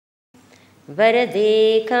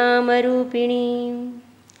Varade Kamarupini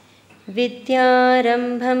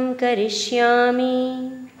Vidyarambham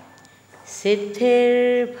Karishyami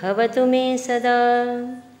Siddhir Bhavatu Me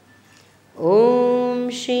Sada. Om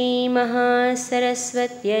Shri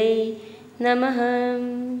Mahasaraswatyai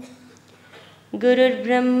Namaha. Gurur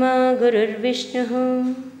Brahma Gurur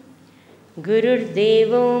Vishnu Gurur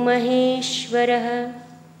Devo Maheshwaraha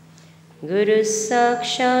Guru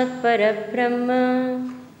Sakshat Parabrahma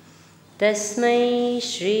Tasmai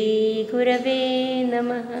Shri Gurave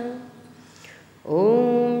Namaha.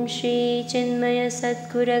 Om Shri Chinmaya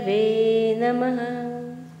Sadgurave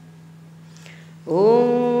Namaha.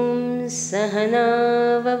 Om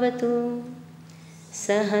Sahana Vavatu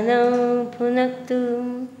Sahana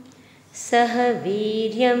Punaktu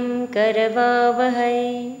Sahaviryam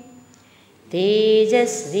Karavavahai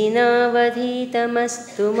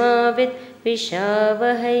Tejasvinavadhitamastu ma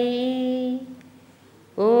vidvishavahai.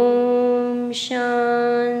 Om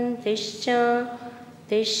Shanti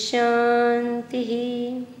Shanti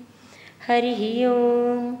Shanti. Harihi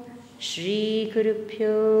Om. Shri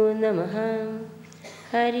Gurubhyo Namaha.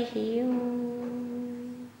 Harihi Om.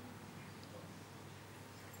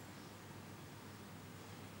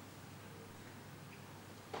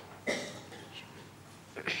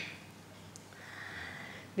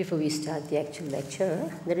 Before we start the actual lecture,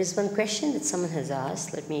 there is one question that someone has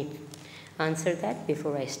asked. Let me answer that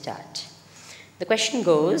before I start. The question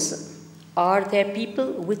goes, are there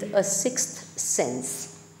people with a sixth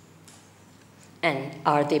sense? And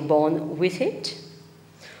are they born with it?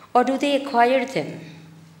 Or do they acquire them?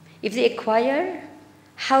 If they acquire,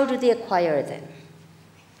 how do they acquire them?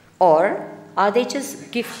 Or are they just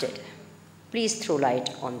gifted? Please throw light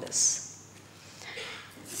on this.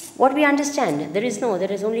 What we understand, there is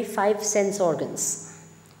only 5 sense organs: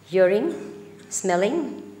 hearing,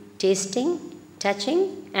 smelling, tasting,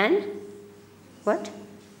 touching, and what?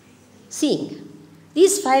 Seeing.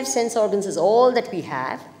 These 5 sense organs is all that we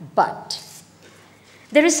have, but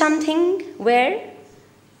there is something where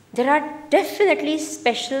there are definitely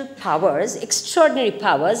special powers, extraordinary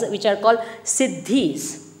powers, which are called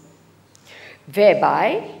siddhis,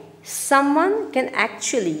 whereby someone can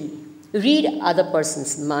actually read other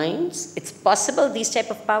person's minds. It's possible, these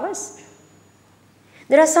type of powers.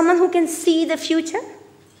 There are someone who can see the future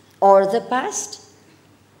or the past.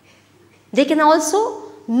 They can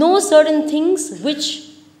also know certain things which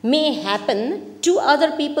may happen to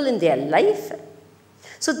other people in their life.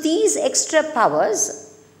 So these extra powers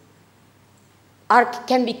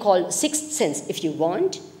can be called sixth sense if you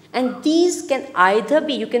want. And these can either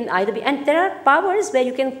be, and there are powers where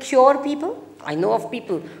you can cure people. I know of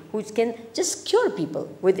people who can just cure people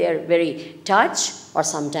with their very touch, or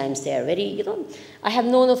sometimes they are very, I have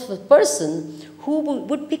known of a person who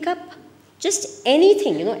would pick up just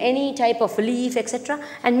anything, any type of leaf, etc.,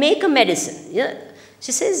 and make a medicine.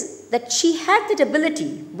 She says that she had that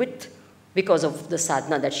ability because of the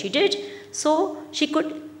sadhana that she did, so she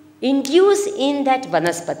could induce in that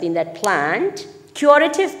vanaspati, in that plant,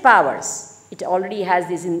 curative powers. It already has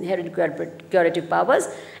these inherent curative powers,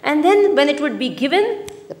 and then when it would be given,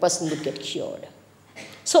 the person would get cured.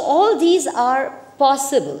 So all these are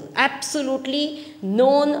possible, absolutely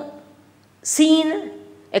known, seen,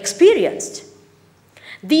 experienced.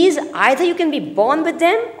 These, either you can be born with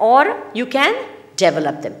them or you can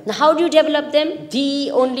develop them. Now, how do you develop them?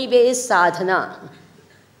 The only way is sadhana.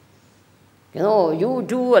 You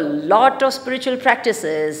do a lot of spiritual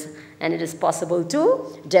practices, and it is possible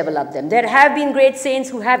to develop them. There have been great saints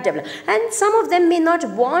who have developed, and some of them may not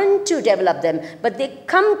want to develop them, but they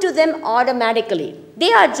come to them automatically.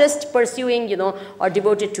 They are just pursuing, or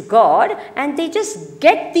devoted to God, and they just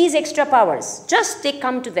get these extra powers. Just they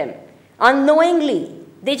come to them unknowingly.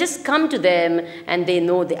 They just come to them, and they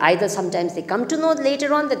know, either sometimes they come to know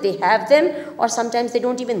later on that they have them, or sometimes they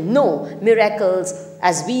don't even know. Miracles,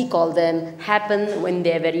 as we call them, happen when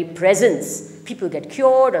their very presence. People get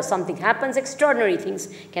cured or something happens, extraordinary things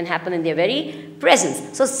can happen in their very presence.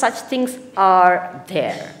 So such things are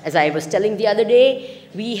there. As I was telling the other day,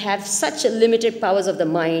 we have such limited powers of the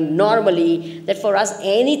mind normally that for us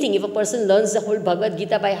anything, if a person learns the whole Bhagavad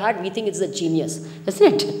Gita by heart, we think it's a genius,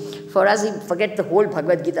 isn't it? For us, we forget the whole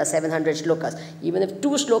Bhagavad Gita, 700 shlokas. Even if 2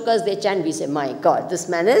 shlokas they chant, we say, my God, this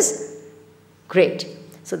man is great.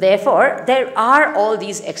 So therefore, there are all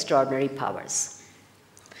these extraordinary powers.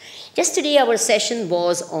 Yesterday, our session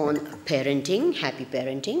was on parenting, happy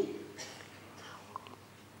parenting.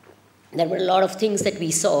 There were a lot of things that we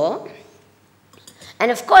saw.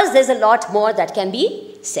 And of course, there's a lot more that can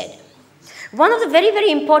be said. One of the very,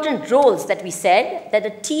 very important roles that we said, that the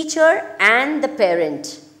teacher and the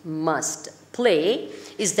parent must play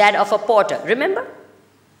is that of a potter. Remember?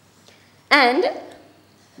 And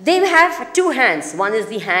they have two hands. One is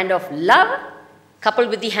the hand of love coupled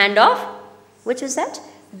with the hand of, which is that?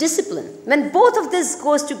 Discipline. When both of this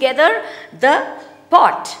goes together, the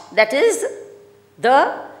pot, that is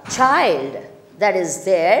the child that is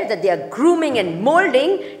there, that they are grooming and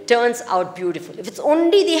molding, turns out beautiful. If it's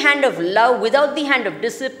only the hand of love without the hand of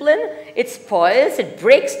discipline, it spoils, it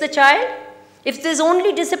breaks the child. If there's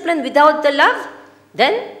only discipline without the love,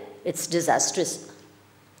 then it's disastrous.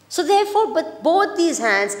 So therefore, but both these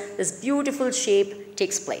hands, this beautiful shape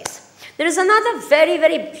takes place. There is another very,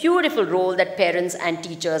 very beautiful role that parents and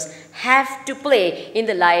teachers have to play in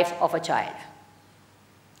the life of a child.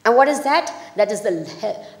 And what is that? That is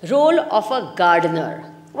the role of a gardener.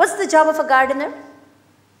 What's the job of a gardener?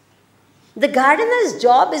 The gardener's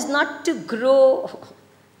job is not to grow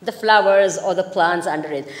the flowers or the plants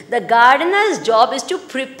under it. The gardener's job is to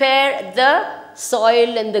prepare the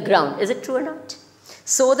soil and the ground. Is it true or not?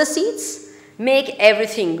 Sow the seeds, make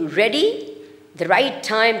everything ready, the right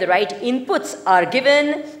time, the right inputs are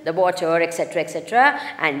given, the water, etc.,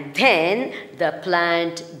 and then the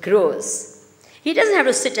plant grows. He doesn't have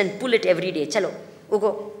to sit and pull it every day. Chalo,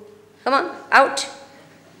 ugo, come on, out.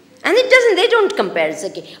 And it doesn't, they don't compare. It's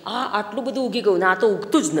like, aatlu badu ugigo, na to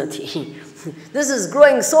ugtuj nathi. This is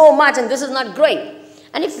growing so much and this is not growing.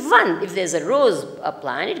 And if there's a rose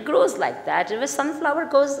plant, it grows like that. If a sunflower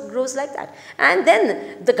grows like that. And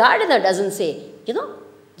then the gardener doesn't say, you know,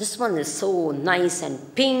 this one is so nice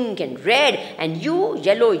and pink and red, and you,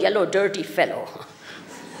 yellow, dirty fellow.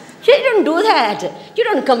 You don't do that. You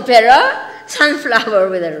don't compare a sunflower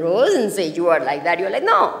with a rose and say you are like that. You're like,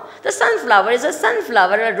 no, the sunflower is a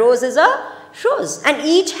sunflower, a rose is a rose. And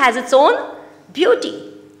each has its own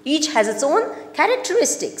beauty. Each has its own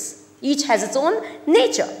characteristics. Each has its own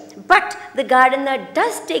nature. But the gardener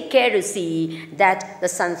does take care to see that the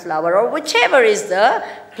sunflower or whichever is the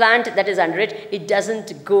plant that is under it, it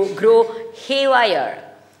doesn't grow haywire.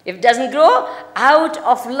 If it doesn't grow out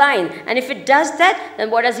of line. And if it does that, then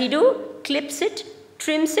what does he do? Clips it,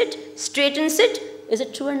 trims it, straightens it. Is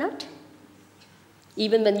it true or not?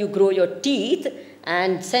 Even when you grow your teeth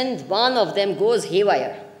and send one of them goes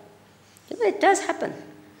haywire. You know, it does happen.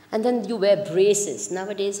 And then you wear braces.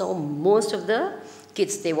 Nowadays, most of the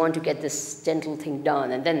kids, they want to get this dental thing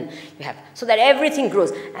done. And then you have, so that everything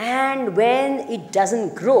grows. And when it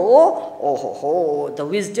doesn't grow, the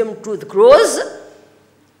wisdom tooth grows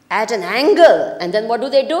at an angle. And then what do?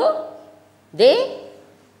 They,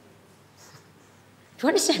 you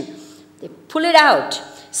understand? They pull it out.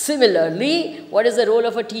 Similarly, what is the role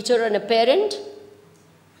of a teacher and a parent?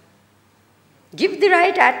 Give the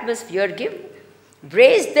right atmosphere,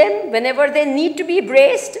 brace them whenever they need to be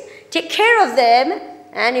braced, take care of them,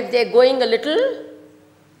 and if they're going a little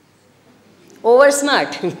over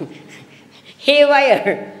smart,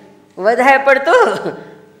 haywire, vadhaya padto,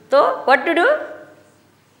 so what to do?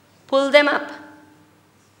 Pull them up.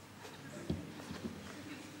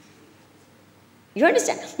 You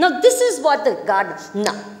understand? Now this is what the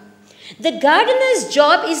gardener's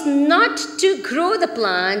job is not to grow the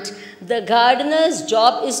plant. The gardener's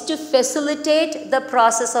job is to facilitate the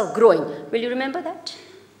process of growing. Will you remember that?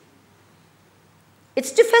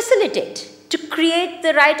 It's to facilitate, to create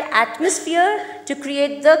the right atmosphere, to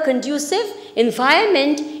create the conducive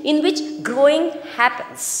environment in which growing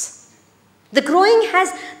happens.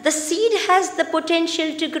 The seed has the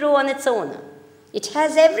potential to grow on its own. It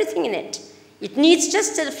has everything in it. It needs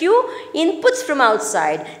just a few inputs from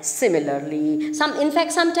outside. Similarly, in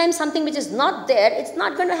fact, sometimes something which is not there, it's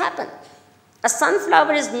not going to happen. A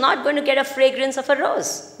sunflower is not going to get a fragrance of a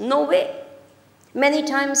rose. No way. Many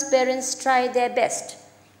times parents try their best.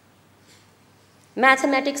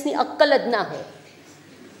 Mathematics ni akkalad na ho.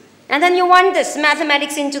 And then you want this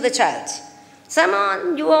mathematics into the child.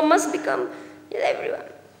 Someone, you must become everyone.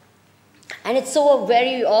 And it so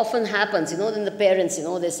very often happens, then the parents,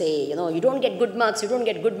 they say, you don't get good marks,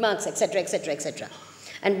 etc., etc., etc.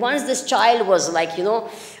 And once this child was like,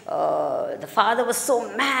 the father was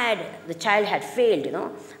so mad, the child had failed,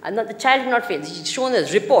 And the child had not failed, he'd shown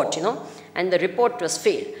his report, and the report was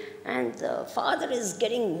failed. And the father is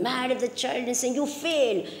getting mad at the child and saying, you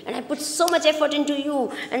failed, and I put so much effort into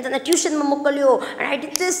you, and then the tuition mamukalyo, and I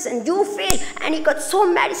did this, and you failed. And he got so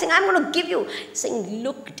mad, he's saying, I'm going to give you. Saying,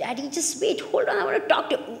 look, daddy, just wait, hold on, I want to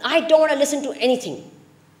talk to you. I don't want to listen to anything.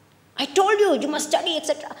 I told you, you must study,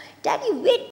 etc. Daddy, wait,